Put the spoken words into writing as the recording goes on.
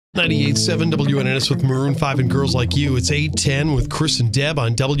98.7 WNNS with Maroon 5 and Girls Like You. It's 8:10 with Chris and Deb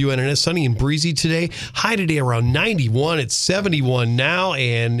on WNNS. Sunny and breezy today. High today around 91. It's 71 now.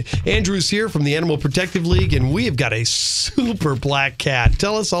 And Andrew's here from the Animal Protective League, and we have got a super black cat.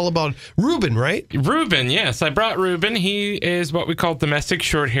 Tell us all about Rubin, right? Rubin, yes. I brought Rubin. He is what we call domestic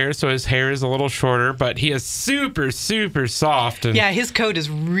short hair, so his hair is a little shorter, but he is super, super soft. And yeah, his coat is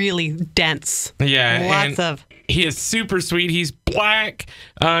really dense. Yeah. Lots of... He is super sweet. He's black.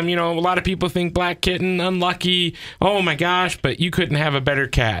 A lot of people think black kitten, unlucky. Oh my gosh, but you couldn't have a better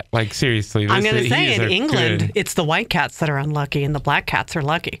cat. Like, seriously. I'm going to say, in England, it's the white cats that are unlucky and the black cats are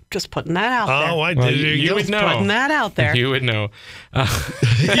lucky. Just putting that out there. Oh, I did. You would know. Putting that out there. You would know.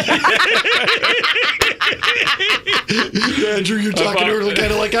 Andrew, you're talking to her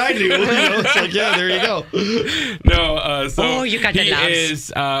kind of like I do. It's like, yeah, there you go. No, so you got the he loves.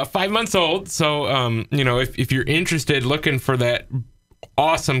 is 5 months old. So, if you're interested, looking for that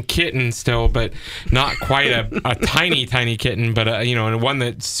awesome kitten still, but not quite a tiny, tiny kitten, but, and one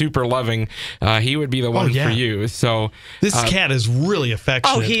that's super loving, he would be the one for you. So this cat is really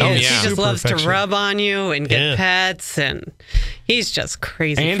affectionate. Oh, he is. Yeah. He just loves to rub on you and get pets, and he's just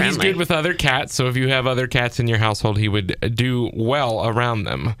crazy and friendly. He's good with other cats, so if you have other cats in your household, he would do well around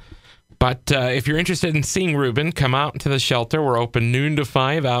them. But if you're interested in seeing Rubin, come out to the shelter. We're open noon to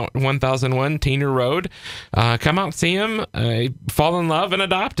 5 out 1001 Taintor Road. Come out, see him, fall in love, and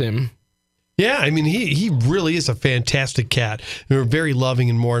adopt him. Yeah, I mean, he really is a fantastic cat. They're very loving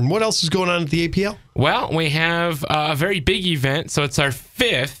and more. And what else is going on at the APL? Well, we have a very big event. So it's our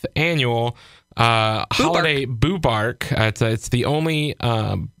 5th annual holiday Boo Bark. It's the only...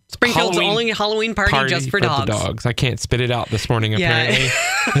 Springfield's only Halloween party just for dogs. The dogs. I can't spit it out this morning, apparently.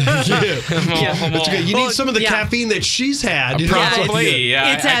 That's good. You need some of the caffeine that she's had. Probably.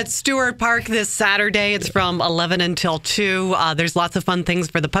 It's at Stewart Park this Saturday. It's from 11 until 2. There's lots of fun things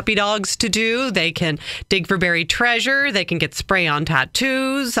for the puppy dogs to do. They can dig for buried treasure. They can get spray-on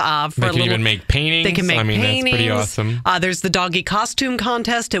tattoos. They can even make paintings. They can make paintings. That's pretty awesome. There's the doggy costume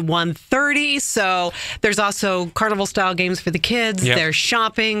contest at 1:30. So there's also carnival-style games for the kids. Yep. There's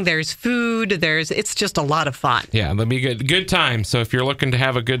shopping. There's food. It's just a lot of fun. Yeah, it'll be good time. So if you're looking to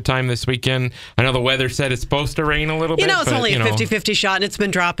have a good time this weekend, I know the weather said it's supposed to rain a little bit. It's only a 50-50 shot, and it's been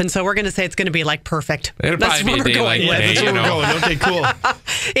dropping, so we're going to say it's going to be like perfect. It'll That's probably where be a we're day going like with. today, That's where we're going. Okay, cool.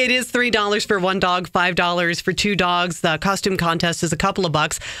 It is $3 for one dog, $5 for two dogs. The costume contest is a couple of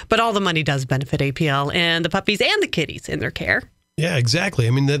bucks, but all the money does benefit APL and the puppies and the kitties in their care. Yeah, exactly. I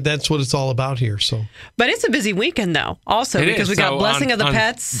mean, that's what it's all about here. So, but it's a busy weekend, though, also, because we got Blessing of the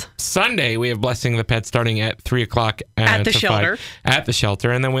Pets. Sunday, we have Blessing of the Pets starting at 3 o'clock at the shelter. At the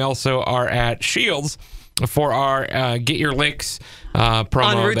shelter. And then we also are at Shields for our Get Your Licks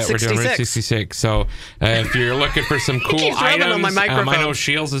promo that we're doing on Route 66. So if you're looking for some cool items, on my microphone. I know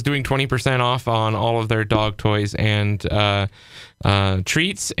Shields is doing 20% off on all of their dog toys and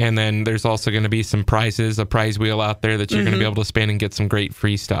treats, and then there's also going to be some prizes, a prize wheel out there that you're going to be able to spin and get some great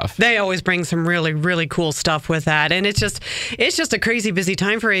free stuff. They always bring some really, really cool stuff with that, and it's just a crazy busy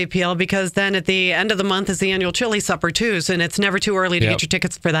time for APL, because then at the end of the month is the annual chili supper too, and it's never too early to get your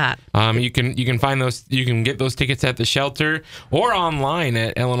tickets for that. You can find those, you can get those tickets at the shelter or online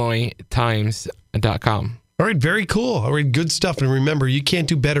at illinoistimes.com. All right, very cool. All right, good stuff. And remember, you can't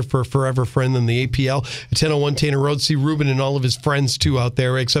do better for a forever friend than the APL. At 1001 Taintor Road, see Rubin and all of his friends, too, out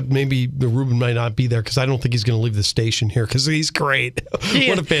there, except maybe the Rubin might not be there, because I don't think he's going to leave the station here, because he's great.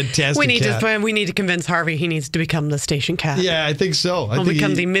 What a fantastic cat. We need to convince Harvey he needs to become the station cat. Yeah, I think so. He'll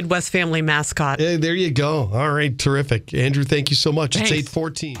become the Midwest family mascot. There you go. All right, terrific. Andrew, thank you so much. Thanks. It's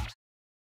 8:14.